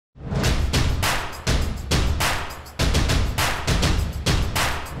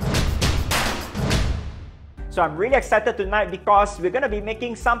So I'm really excited tonight because we're going to be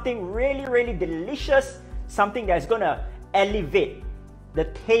making something really delicious, something that's going to elevate the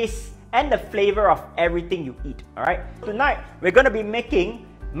taste and the flavor of everything you eat. Alright, tonight we're going to be making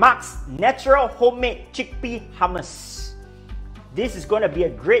Mark's natural homemade chickpea hummus. This is going to be a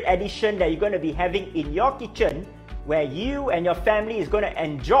great addition that you're going to be having in your kitchen, where you and your family is going to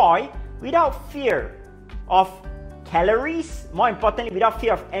enjoy without fear of calories, more importantly without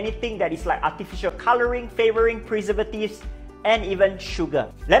fear of anything that is like artificial coloring, flavoring, preservatives, and even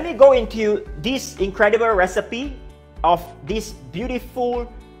sugar. Let me go into this incredible recipe of this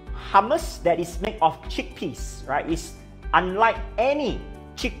beautiful hummus that is made of chickpeas, right? It's unlike any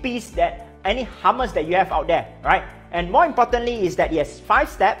chickpeas any hummus that you have out there, right? And more importantly is that it has 5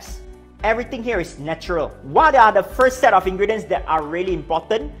 steps. Everything here is natural. What are the first set of ingredients that are really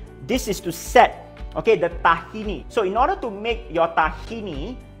important? This is to set, okay, the tahini. So in order to make your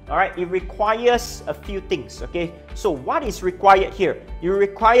tahini, all right, it requires a few things, okay? So what is required here? You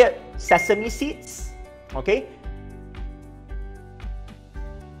require sesame seeds, okay?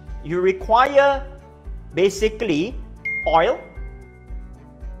 You require basically oil,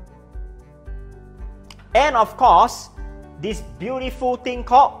 and of course this beautiful thing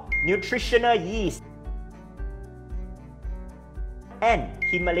called nutritional yeast and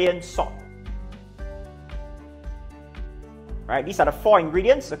Himalayan salt. Right, these are the 4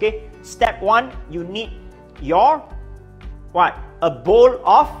 ingredients, okay? Step 1, you need your a bowl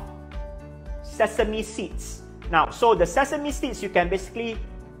of sesame seeds. Now, so the sesame seeds, you can basically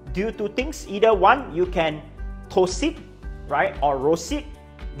do 2 things. Either one, you can toast it, right, or roast it.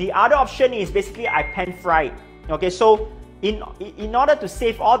 The other option is basically I pan fry it. Okay, so in order to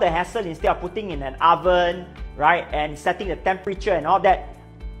save all the hassle, instead of putting in an oven, right, and setting the temperature and all that,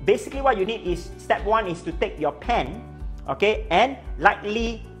 basically what you need is, step 1 is to take your pan, okay, and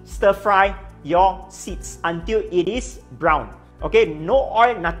lightly stir fry your seeds until it is brown. Okay, no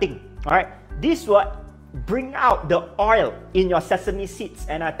oil, nothing. All right, this will bring out the oil in your sesame seeds,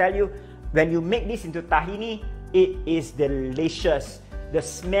 and I tell you, when you make this into tahini, it is delicious. The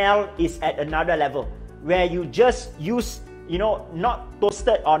smell is at another level. Where you just use, you know, not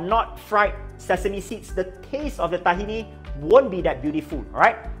toasted or not fried sesame seeds, the taste of the tahini won't be that beautiful. All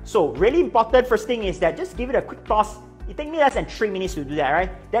right, so really important first thing is that just give it a quick toss. It takes me less than 3 minutes to do that,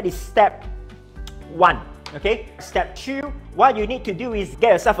 right? That is step 1. Okay, step 2, what you need to do is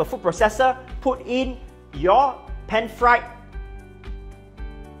get yourself a food processor, put in your pan fried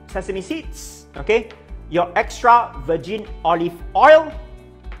sesame seeds, okay, your extra virgin olive oil,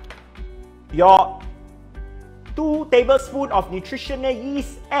 your 2 tablespoons of nutritional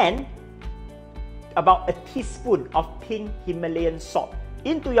yeast, and about a teaspoon of pink Himalayan salt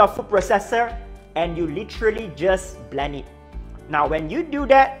into your food processor, and you literally just blend it. Now when you do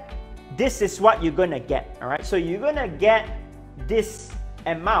that, this is what you're gonna get. All right, so you're gonna get this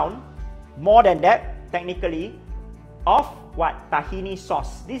amount, more than that technically, of what? Tahini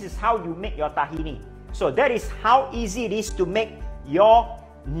sauce. This is how you make your tahini. So that is how easy it is to make your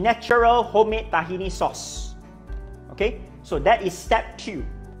natural homemade tahini sauce. Okay, so that is step 2.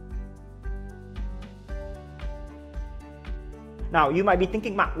 Now you might be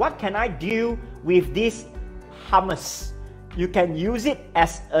thinking, Mark, what can I do with this hummus? You can use it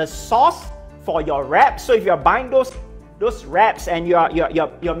as a sauce for your wraps. So if you're buying those wraps and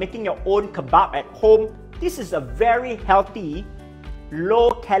you're making your own kebab at home, this is a very healthy,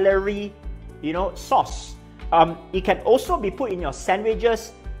 low calorie, you know, sauce. It can also be put in your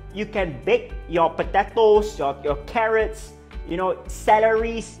sandwiches. You can bake your potatoes, your carrots, you know,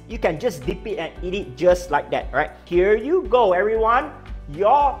 celeries. You can just dip it and eat it just like that, right? Here you go, everyone.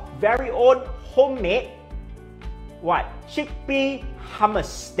 Your very own homemade chickpea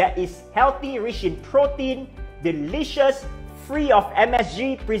hummus that is healthy, rich in protein, delicious, free of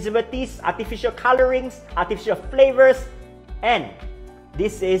MSG, preservatives, artificial colorings, artificial flavors, and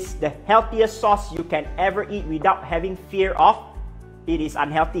this is the healthiest sauce you can ever eat without having fear of it is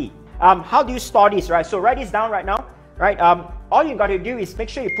unhealthy. How do you store this, right? So write this down right now, right? All you got to do is make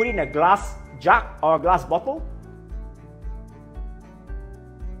sure you put it in a glass jug or a glass bottle.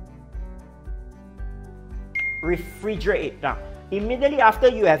 Refrigerate it. Now, immediately after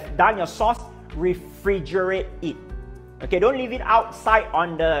you have done your sauce, refrigerate it. Okay, don't leave it outside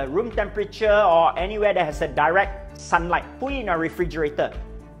on the room temperature or anywhere that has a direct sunlight. Put it in a refrigerator.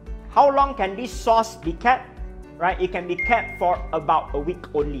 How long can this sauce be kept? Right, it can be kept for about a week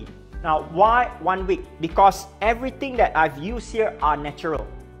only. Now, why 1 week? Because everything that I've used here are natural.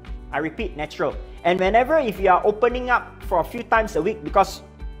 I repeat, natural. And whenever, if you are opening up for a few times a week, because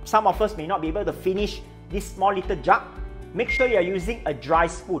some of us may not be able to finish this small little jug, make sure you're using a dry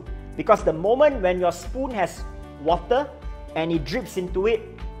spoon. because the moment when your spoon has water and it drips into it,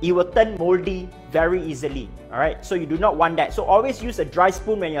 it will turn moldy very easily. Alright, so you do not want that. So always use a dry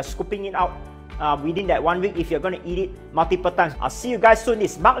spoon when you're scooping it out within that 1 week if you're going to eat it multiple times. I'll see you guys soon.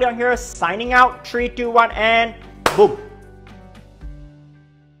 This is Mark Leong here, signing out. 3, 2, 1, and boom.